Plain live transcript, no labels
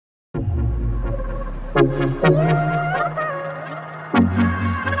Hello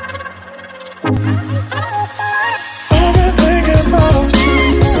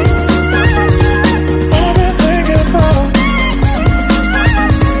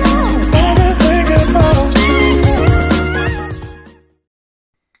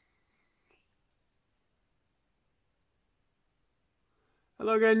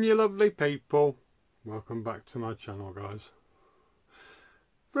again, you lovely people. Welcome back to my channel, guys.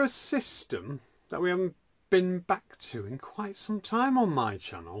 For a system that we haven't been back to in quite some time on my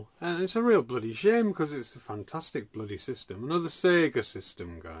channel, and it's a real bloody shame because it's a fantastic bloody system. Another Sega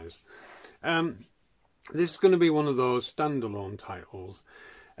system, guys. This is going to be one of those standalone titles,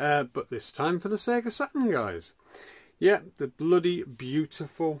 but this time for the Sega Saturn, guys. Yeah, the bloody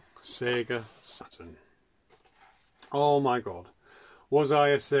beautiful Sega Saturn. Oh my god. Was I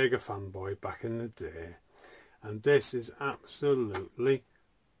a Sega fanboy back in the day? And this is absolutely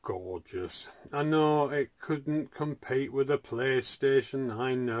gorgeous. I know it couldn't compete with a PlayStation,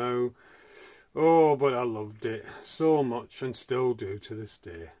 I know. Oh, but I loved it so much and still do to this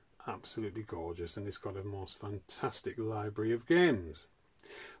day. Absolutely gorgeous, and it's got a most fantastic library of games.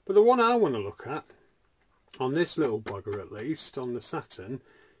 But the one I want to look at, on this little bugger at least, on the Saturn,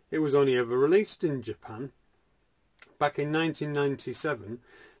 it was only ever released in Japan. Back in 1997,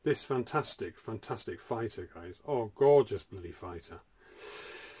 this fantastic fighter, guys. Oh, gorgeous bloody fighter.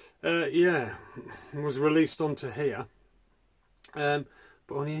 Yeah, was released onto here, but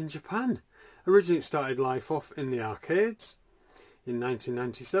only in Japan. Originally it started life off in the arcades in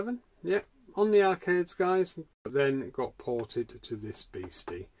 1997. Yeah, on the arcades, guys. But then got ported to this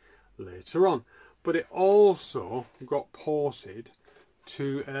beastie later on. But it also got ported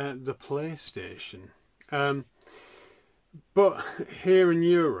to the PlayStation. But here in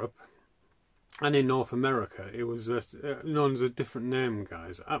Europe and in North America, it was known as a different name,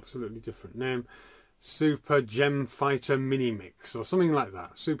 guys. Absolutely different name. Super Gem Fighter Mini Mix or something like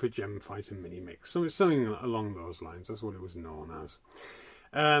that. Super Gem Fighter Mini Mix. Something along those lines. That's what it was known as.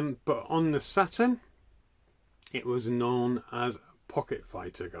 But on the Saturn, it was known as Pocket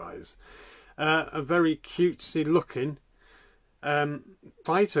Fighter, guys. A very cutesy looking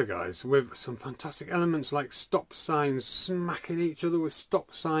fighter, guys, with some fantastic elements like stop signs, smacking each other with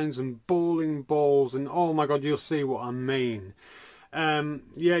stop signs and bowling balls, and oh my god, you'll see what I mean.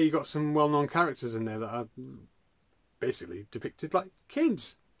 Yeah, you got some well-known characters in there that are basically depicted like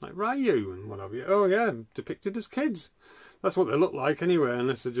kids, like Ryu and what have you. Oh yeah, depicted as kids. That's what they look like anyway,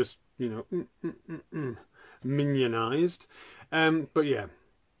 unless they're just, you know, minionized. But yeah,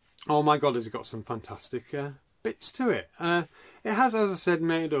 oh my god, has it got some fantastic bits to it. It has, as I said,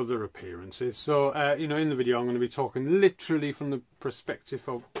 made other appearances. So, you know, in the video I'm going to be talking literally from the perspective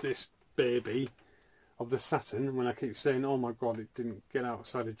of this baby, of the Saturn. When I keep saying, oh my god, it didn't get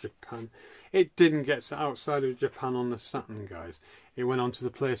outside of Japan. It didn't get outside of Japan on the Saturn, guys. It went on to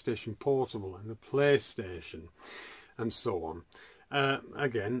the PlayStation Portable and the PlayStation and so on.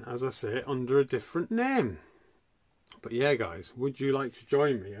 Again, as I say, under a different name. But yeah, guys, would you like to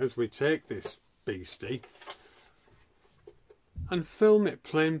join me as we take this beastie and film it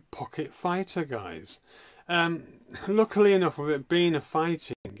playing Pocket Fighter, guys? Luckily enough, with it being a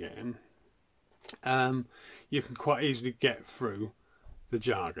fighting game, you can quite easily get through the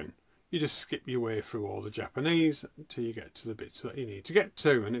jargon. You just skip your way through all the Japanese until you get to the bits that you need to get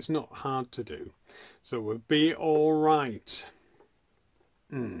to, and it's not hard to do. So we'll be alright.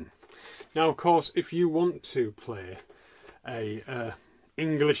 Now, of course, if you want to play a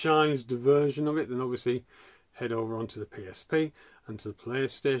Englishized version of it, then obviously head over onto the PSP and to the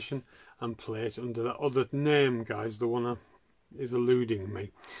PlayStation and play it under that other name, guys, the one that is eluding me.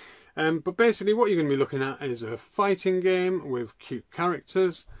 But basically what you're going to be looking at is a fighting game with cute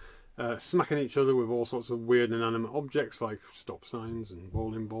characters smacking each other with all sorts of weird and inanimate objects like stop signs and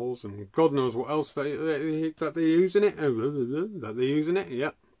bowling balls and God knows what else that they use in it. That they use in it,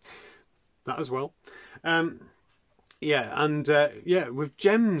 yeah, that as well. Yeah, and yeah, with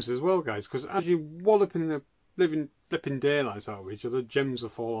gems as well, guys, because as you wallop in the living flipping daylights out of each other, gems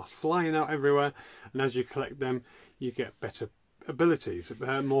are flying out everywhere, and as you collect them, you get better abilities,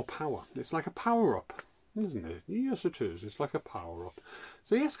 more power. It's like a power-up, isn't it? Yes, it is. It's like a power-up.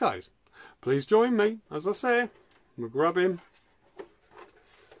 So yes, guys, please join me. As I say, we'll grab him.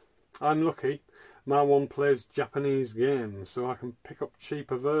 I'm lucky. My one plays Japanese games, so I can pick up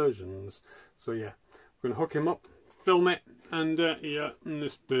cheaper versions. So yeah, we're going to hook him up, film it, and yeah, and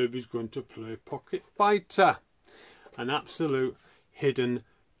this baby's going to play Pocket Fighter. An absolute hidden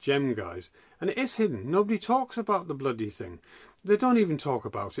gem, guys. And it is hidden. Nobody talks about the bloody thing. They don't even talk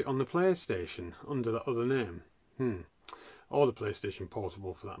about it on the PlayStation under that other name. or the PlayStation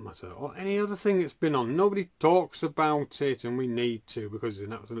Portable for that matter, or any other thing it's been on. Nobody talks about it, and we need to, because it's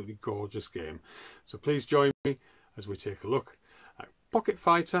an absolutely gorgeous game. So please join me as we take a look at Pocket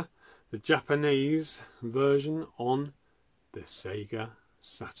Fighter, the Japanese version on the Sega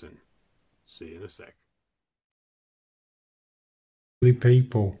Saturn. See you in a sec.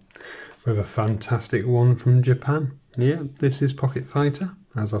 People, with a fantastic one from Japan. Yeah, this is Pocket Fighter,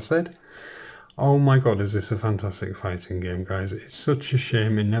 as I said. Oh my god, is this a fantastic fighting game, guys. It's such a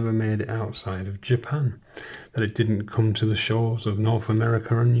shame it never made it outside of Japan, that it didn't come to the shores of North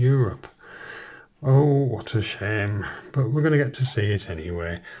America and Europe. Oh, what a shame. But we're going to get to see it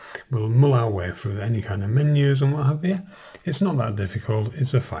anyway. We'll mull our way through any kind of menus and what have you. It's not that difficult.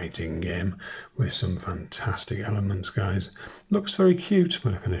 It's a fighting game with some fantastic elements, guys. Looks very cute,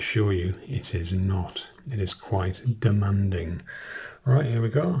 but I can assure you it is not. It is quite demanding. Right, here we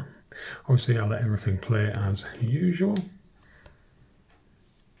go. Obviously, I'll let everything play as usual.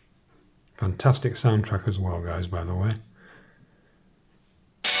 Fantastic soundtrack as well, guys, by the way.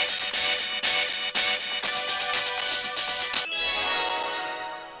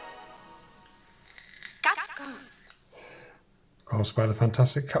 Caused by the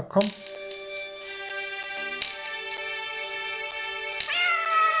fantastic Capcom.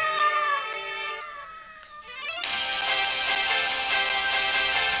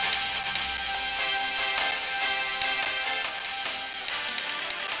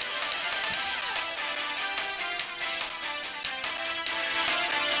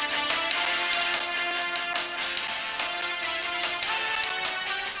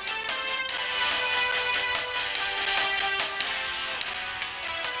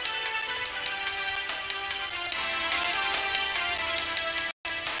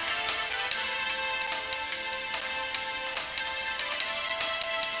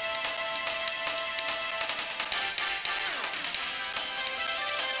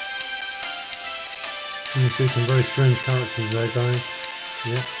 You see some very strange characters there, guys.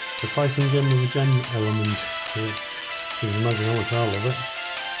 Yeah, the fighting game with a gem element to it. You can imagine how much I love it.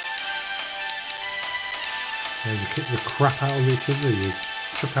 Yeah, you kick the crap out of each other, you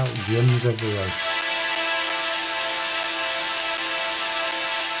chuck out gems everywhere.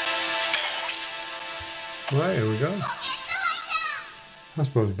 Right, here we go. I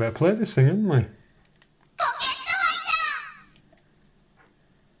suppose we better play this thing, haven't we?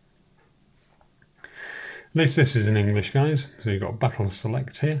 At least this is in English, guys. So you've got battle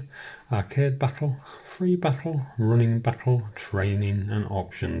select here, arcade battle, free battle, running battle, training and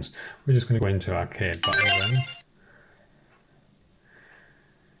options. We're just going to go into arcade battle then.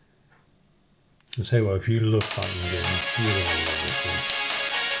 I'll tell you what, if you love fighting games, you're going to love this one.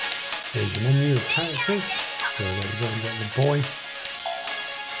 Here's the menu of characters. So we've got the boy.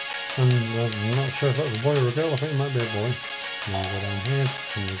 And I'm not sure if that's a boy or a girl, I think it might be a boy. And we'll go down here,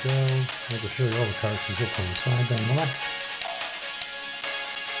 and the girl. I'll just show you all the characters up on the side down the left.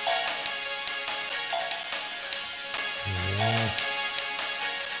 Yeah.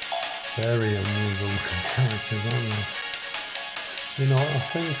 Very unusual looking characters, aren't they? You know, I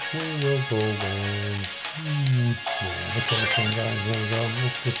think we will go with... yeah, look at this one, guys. There we go.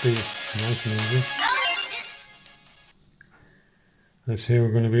 Let's just be nice and easy. Let's see who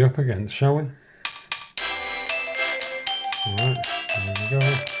we're going to be up against, shall we? Alright, there we go.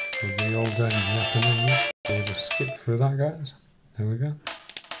 With the old Japanese. We'll just skip through that, guys. There we go.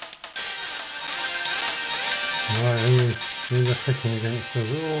 Alright, who's are picking against us?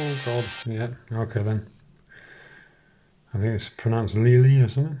 Oh god. Yeah, okay then. I think it's pronounced Lily or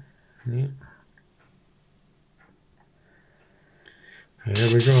something. Yeah. Here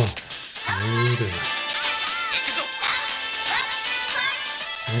we go. Oh dear.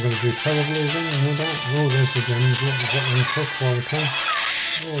 I'm going to do terribly then, no doubt. Oh, there's the gems. Look, we've got them tough while we can.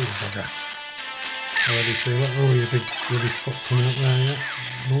 Oh, you bugger. Already see that. Oh, your big foot coming up there, yeah.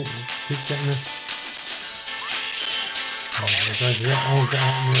 Oh, keep getting it. Oh, guys, yeah. Oh, get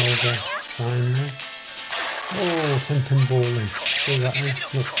out of the old sign there. Oh, something bowling. See that?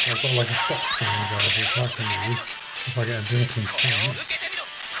 Look, I've got like a stop sign, guys, which I can use if I get a drinking chance.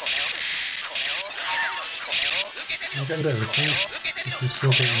 I'll get a bit of a chance. If you're still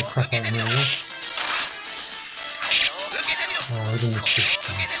getting the crap out of me, yeah? Oh, isn't this just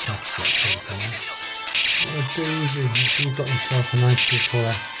fantastic? What a doozy. You've got yourself a nice little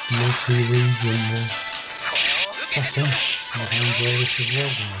multi-region pattern behind all this as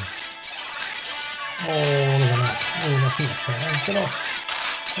well, guys. Oh, look at that. Oh, that's not fair. Get off.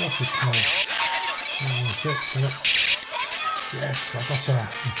 Get off this car. Oh, shit. Get up. Yes, I got her.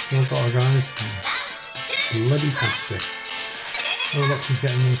 I've still got her, guys. Bloody tastic. Oh, look, she's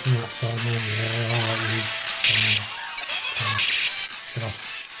getting me from that side now. Yeah, alright, Get off.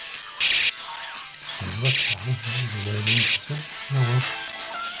 Look at that. Really interesting. Oh well.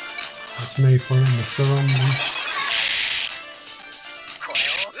 That's me for him, the surrounding.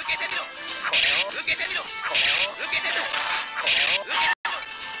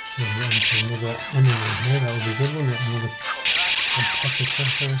 Another animal here, that would be good, wouldn't it? Another competitor,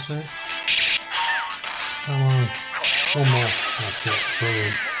 shall we say? Come on. One more. That's it.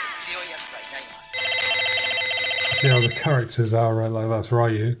 Brilliant. See how the characters are like that's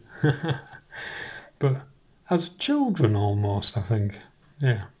Ryu. But as children almost, I think.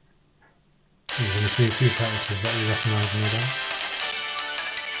 Yeah. You're going to see a few characters that you recognise, no doubt.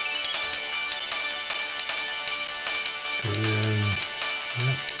 Brilliant.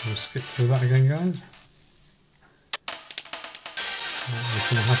 Yep, we'll skip through that again, guys. What's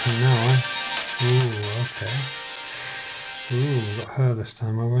going to happen now, eh? Ooh, okay. Ooh, we've got her this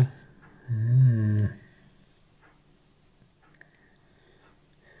time, have we?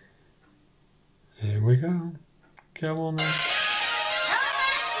 Here we go. Come on then.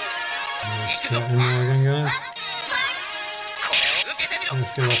 Let's get in there again, guys.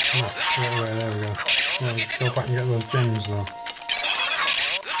 Let's do that straight away, there we go. Well, go back and get those gems though.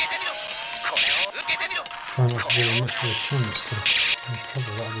 Try not to give them much of a chance to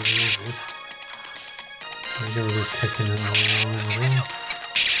probably that'll be the easiest. I'll give her a good kick in it all around there as well.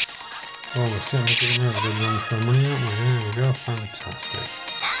 Oh, we're certainly giving her a good run for money, aren't we? There we go, fantastic.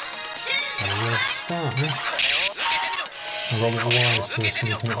 So we'll start, eh? I've got a little wires to this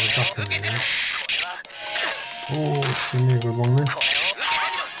sneaking at the back of me now. Oh, it's giving me a good one then.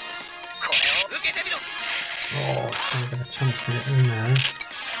 Oh, trying to get a chance to get in there.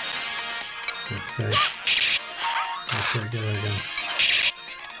 Let's see. Let's see it go again.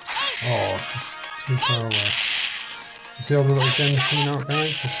 Oh, it's too far away. You see all the little gems coming out,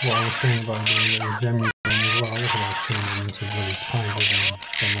 guys? This is what I was saying about doing little gems as well. Look at those turning them into really tigers and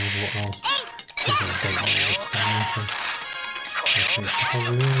don't know what else. She's going to take all this down, isn't she? I think she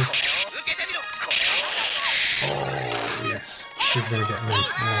probably is. Oh, yes. She's going to get me.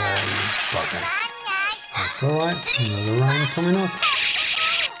 Oh, you bugger. That's alright, another round coming up.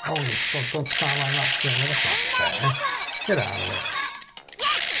 Oh, you don't start like that straight away, that's not fair. Get out of it.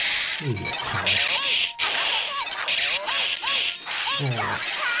 Ooh, you coward. Oh,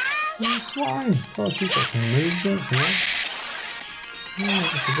 you swine. God, you've got some moves, don't you? Yeah,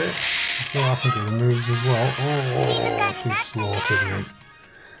 just a bit. So I can do the moves as well. Oh, she's slaughtered me.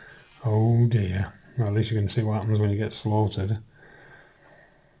 Oh dear. Well, at least you're going to see what happens when you get slaughtered.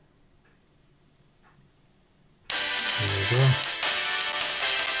 There we go.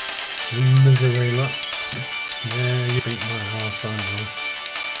 Misery, look. Yeah, you beat my horse, I know.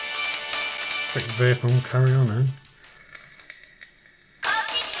 Quick vape and carry on, eh?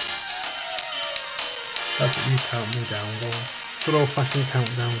 That's what you count me down, go on. Good old fashioned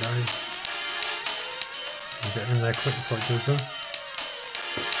countdown, guys. I'll get in there quick before it does though.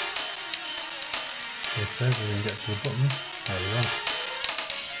 It says we can get to the button. There we go.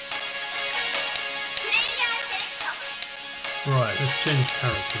 Right, let's change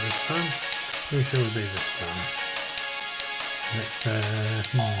character this time. Who shall we be this time? Let's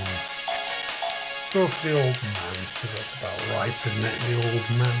go for the old man, because that's about right, isn't it? The old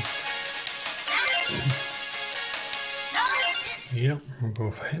man. Yep, we'll go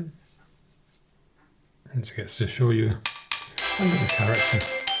for him. And just gets to show you another character.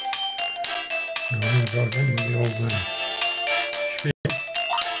 And we'll go again with the old man.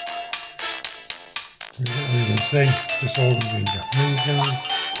 As you can see, this all has been Japanese guys.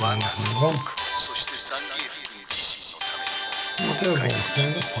 Let's move on. What do I say?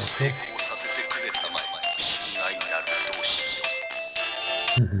 That's quite cool.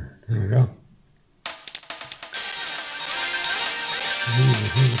 There we go. Who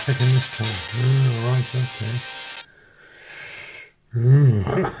are we picking this time? Oh, right,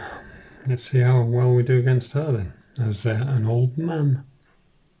 okay. Let's see how well we do against her then, as an old man.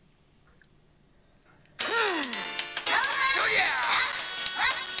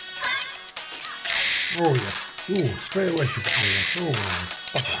 Oh yeah. Ooh, straight away she got me. Oh,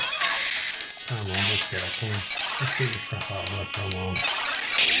 fuck off. Come on, let's get up on. Let's get the crap out of her, come on.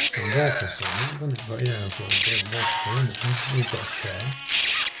 It's awful so much, doesn't it? But yeah, I've got a bit of water in it. We've got a chair.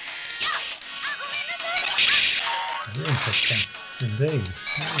 Very interesting. Indeed.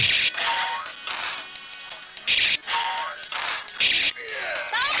 Nice.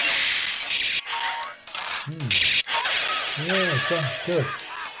 Yeah, that's good.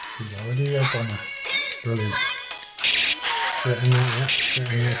 She's already done it. Brilliant. Straight in there, yeah,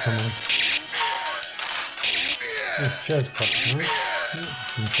 straight in there, come on. This chair's quite nice. Yeah,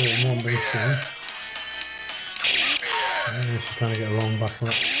 you can put it more base in. She's trying to get her own back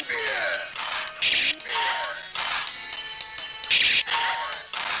up.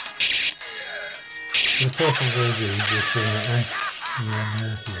 The first one's always easy, just doing that way.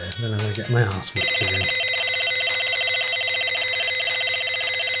 Yeah, then I'm going to get my arse whipped again.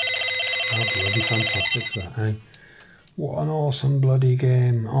 How bloody fantastic's that, eh? What an awesome bloody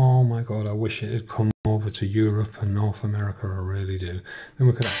game. Oh my god, I wish it had come over to Europe and North America, I really do. Then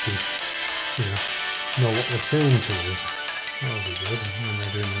we could actually, you know what they're saying to us. That'll be good when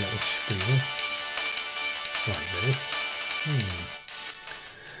they're doing a little spiel. Like this.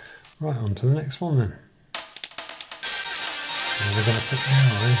 Right, on to the next one then. We're going to pick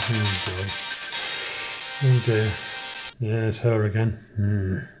now, eh? Oh dear. Yeah, it's her again.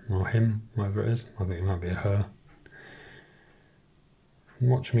 Or him, whatever it is. I think it might be a her.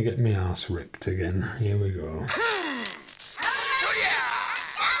 Watch me get my arse ripped again. Here we go.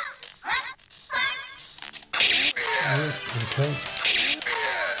 Okay.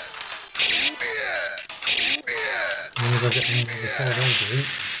 As long as I get them before they do,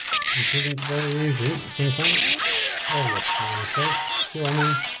 which isn't very easy sometimes. Oh, look, okay. See what I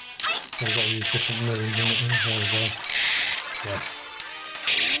mean? So I've got to use different moves in it. There we go. Yeah.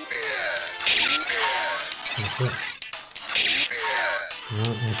 That's it.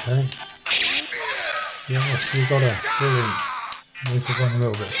 Right, okay. Yes, we got her. Brilliant. At least we've gone a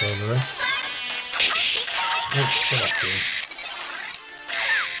little bit further there. Let's get up here.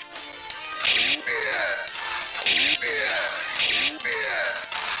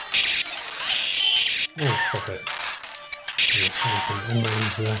 Oh, stop it. There's something in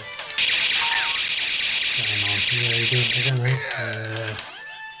there. Come on. Yeah, you do it again, eh?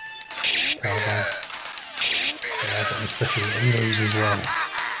 Cowbell. Yeah, I've got my special little moves as well.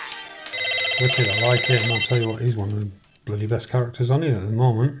 Wicked, I like it, and I'll tell you what, he's one of the bloody best characters on here at the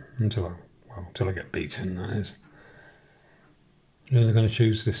moment. Until I get beaten, that is. Who are they going to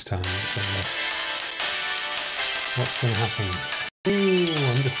choose this time? What's going to happen? Ooh,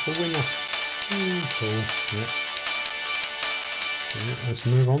 I'm just the winner. Ooh, cool. Yeah, let's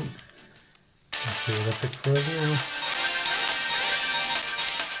move on. Let's see what I pick for us now.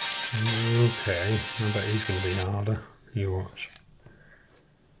 Okay, I bet he's going to be harder. You watch.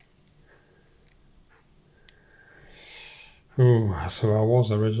 Ooh, that's who I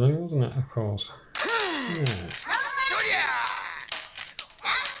was originally, wasn't it? Of course. Yes.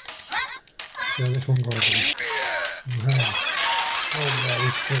 Yeah, this one goes in. Right. Oh, yeah,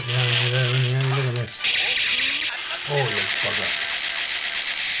 he's stuck behind me there, isn't he? Look at this. Oh, you bugger.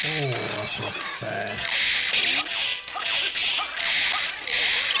 Oh, that's not fair.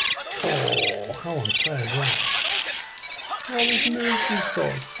 Oh, how unfair is that? All these moves he's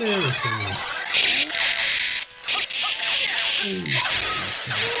got, seriously, man.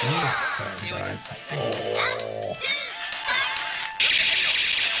 Not fair, right? Oh.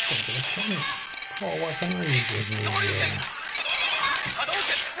 Don't get a chance. Oh, what can I use with me here?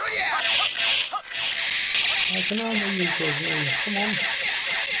 I can only use those moves, come on.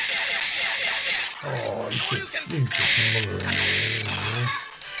 Oh, he's just mothering me, man.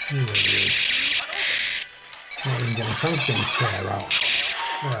 He really is. Not even getting a chance to get his chair out.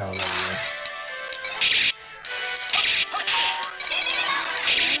 Well, there we go.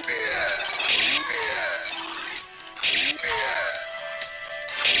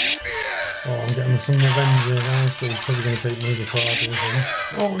 Oh, I'm getting some revenge here, guys, but he's probably going to beat me before I do him.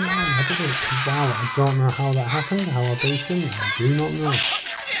 Oh no, I did it. Wow, I don't know how that happened, how I beat him. I do not know.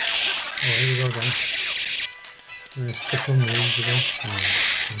 Oh, here we go again. I'm going to stick on moves again. Oh,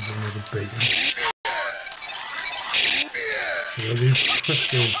 I'm going to beat him. So these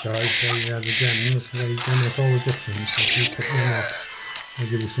crystals, guys, the gems, they make all the difference. If you pick them up, they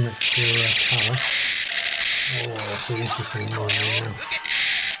give you some extra power. Oh, that's an interesting one now.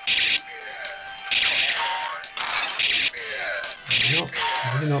 No,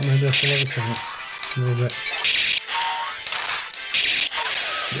 maybe not, maybe I still have a chance. A little bit.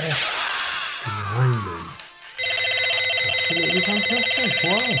 Yes! Behind him. Absolutely fantastic.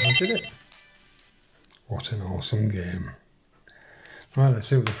 Wow, I did it. What an awesome game. Right, let's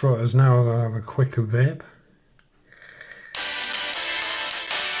see what the throw is now. I'll have a quick vape.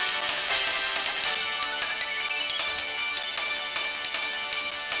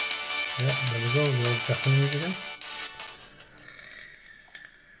 Yep, there we go, the old Japanese again.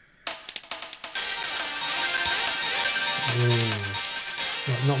 Ooh.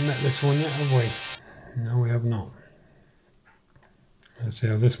 We've not met this one yet, have we? No, we have not. Let's see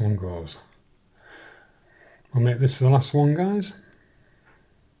how this one goes. I'll make this the last one, guys.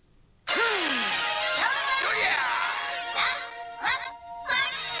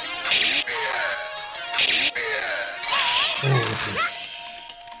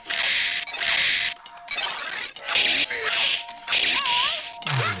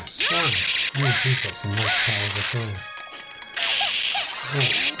 he's got some nice powers as well. Oh.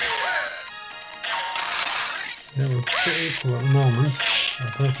 Yeah, we're pretty equal at the moment. I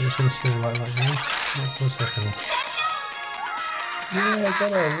don't think it's going to stay like that now. Not for a second. Yeah, I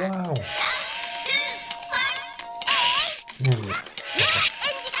got her, wow. Oh, yeah.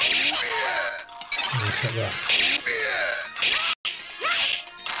 Take that.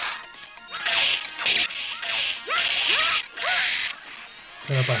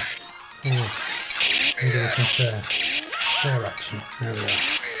 Get her back. Come on. Give her some fair action. There we are.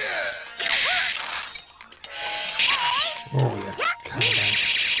 Oh yeah, calm down.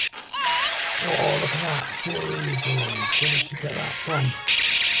 Oh, look at that. Holy boy. Where did you get that from?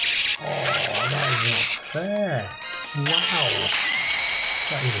 Oh, that is not fair. Wow.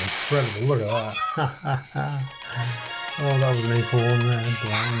 That is incredible. Look at that. Oh, that was an equal one there.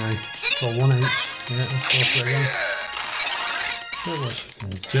 Blimey. Got 1 each. Yeah, let's go for it again. Look what she can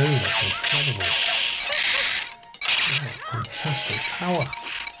do. That's incredible. Oh, fantastic power.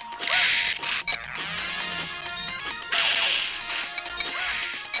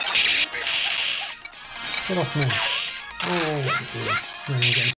 Get off me. Oh, dear. Now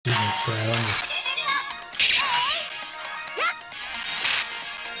you're getting too much there, aren't you?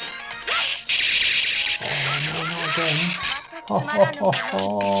 Oh, no, not again.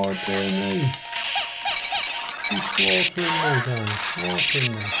 Oh, dear me. He's slaughtering me, guys.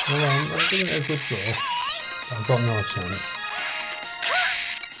 Slaughtering me. Hold on, I'm giving it a good go. I've got no chance.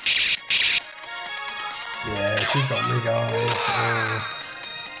 Yeah, she got me, guys. Oh.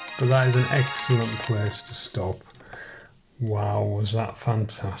 But that is an excellent place to stop. Wow, was that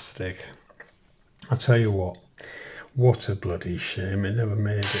fantastic. I tell you what a bloody shame it never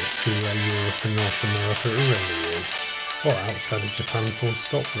made it to Europe and North America. It really is. Or outside of Japan, full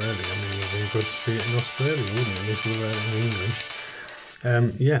stop, really. I mean, it would be good to see it in Australia, wouldn't it, if we were in English.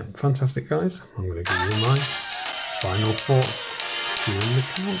 Yeah, fantastic, guys. I'm going to give you my final thoughts during the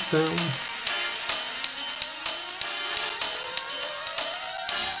countdown.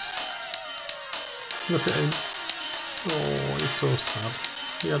 Look at him. Oh, he's so sad.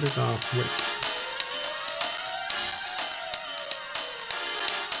 He had his arse whipped.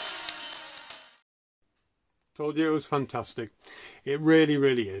 Told you it was fantastic. It really,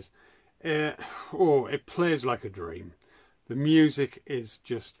 really is. Oh, it plays like a dream. The music is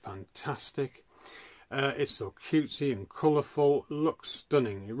just fantastic. It's so cutesy and colourful. Looks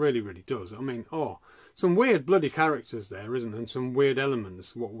stunning. It really, really does. I mean, oh, some weird bloody characters there, isn't there? And some weird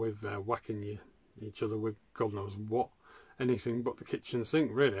elements. What with whacking each other with God knows what. Anything but the kitchen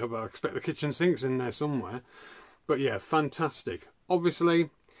sink, really. But I expect the kitchen sink's in there somewhere. But yeah, fantastic. Obviously,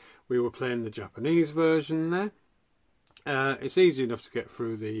 we were playing the Japanese version there. It's easy enough to get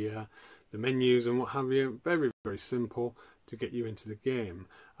through the menus and what have you. Very, very simple to get you into the game.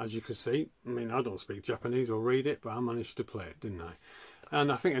 As you can see, I mean, I don't speak Japanese or read it, but I managed to play it, didn't I?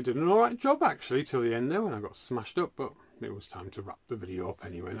 And I think I did an alright job, actually, till the end there when I got smashed up. But it was time to wrap the video up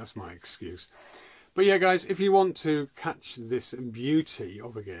anyway. That's my excuse. But yeah, guys, if you want to catch this beauty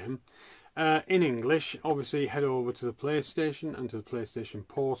of a game in English, obviously head over to the PlayStation and to the PlayStation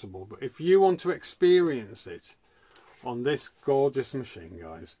Portable. But if you want to experience it on this gorgeous machine,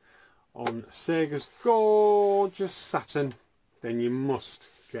 guys, on Sega's gorgeous Saturn, then you must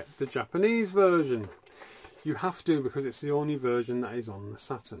get the Japanese version. You have to, because it's the only version that is on the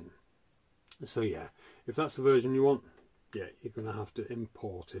Saturn. So yeah, if that's the version you want, yeah, you're going to have to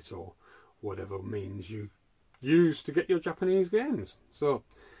import it or whatever means you use to get your Japanese games. So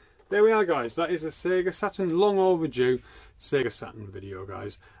there we are, guys. That is a Sega Saturn, long overdue Sega Saturn video,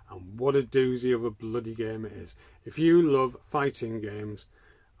 guys. And what a doozy of a bloody game it is. If you love fighting games,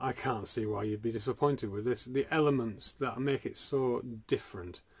 I can't see why you'd be disappointed with this. The elements that make it so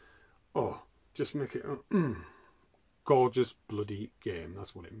different, oh, just make it a gorgeous bloody game.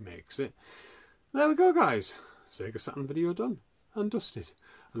 That's what it makes it. There we go, guys. Sega Saturn video done and dusted.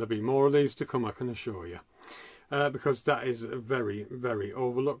 And there'll be more of these to come, I can assure you. Because that is a very, very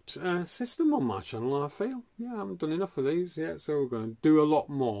overlooked system on my channel, I feel. Yeah, I haven't done enough of these yet, so we're going to do a lot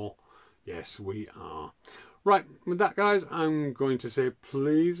more. Yes, we are. Right, with that, guys, I'm going to say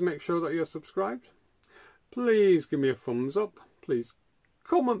please make sure that you're subscribed. Please give me a thumbs up. Please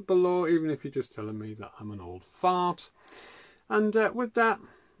comment below, even if you're just telling me that I'm an old fart. And with that,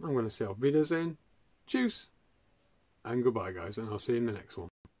 I'm going to say auf Wiedersehen, tschüss, and goodbye, guys, and I'll see you in the next one.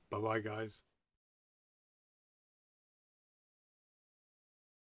 Bye-bye, guys.